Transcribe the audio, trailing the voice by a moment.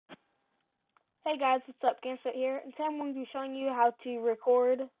Hey guys, what's up? Gamefit here, and today I'm going to be showing you how to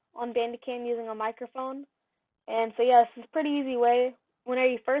record on Bandicam using a microphone. And so yeah, this is a pretty easy way. Whenever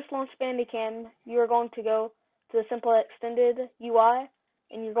you first launch Bandicam, you are going to go to the simple extended UI,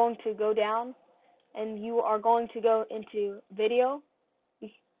 and you're going to go down, and you are going to go into video.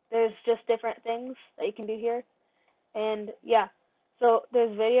 There's just different things that you can do here. And yeah, so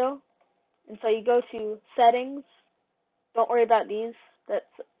there's video, and so you go to settings. Don't worry about these, that's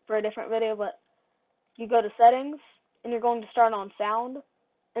for a different video, but you go to settings and you're going to start on sound,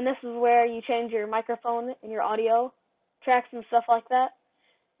 and this is where you change your microphone and your audio tracks and stuff like that.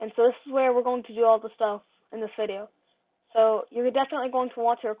 And so this is where we're going to do all the stuff in this video. So you're definitely going to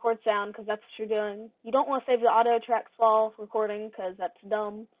want to record sound because that's what you're doing. You don't want to save the audio tracks while recording because that's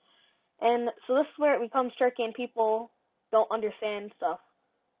dumb. And so this is where it becomes tricky and people don't understand stuff.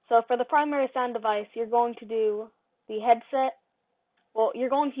 So for the primary sound device, you're going to do the headset. Well, you're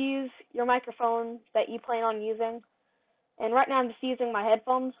going to use your microphone that you plan on using. And right now I'm just using my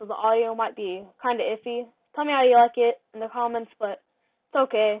headphones, so the audio might be kind of iffy. Tell me how you like it in the comments, but it's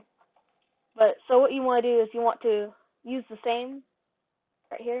okay. But so what you want to do is you want to use the same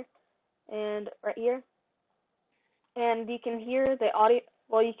right here and right here. And you can hear the audio,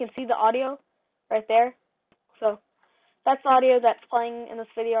 well, you can see the audio right there. So that's the audio that's playing in this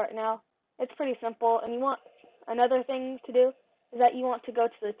video right now. It's pretty simple. And you want another thing to do is that you want to go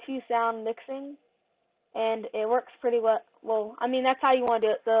to the two sound mixing, and it works pretty well. Well, I mean, that's how you want to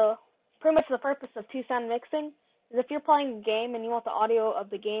do it. Pretty much the purpose of two sound mixing is if you're playing a game and you want the audio of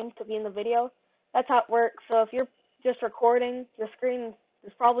the game to be in the video, that's how it works. So if you're just recording your screen,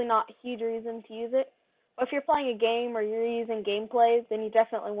 there's probably not a huge reason to use it. But if you're playing a game or you're using gameplays, then you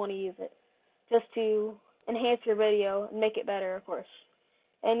definitely want to use it just to enhance your video and make it better, of course.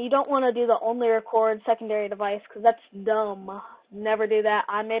 And you don't want to do the only record secondary device because that's dumb. Never do that.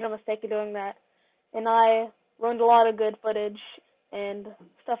 I made a mistake of doing that, and I ruined a lot of good footage and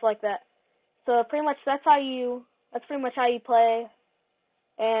stuff like that. So pretty much that's pretty much how you play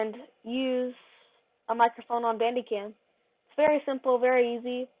and use a microphone on Bandicam. It's very simple, very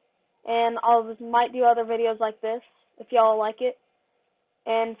easy, and might do other videos like this if y'all like it.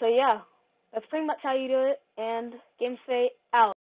 And so yeah, that's pretty much how you do it. And Games Fate out.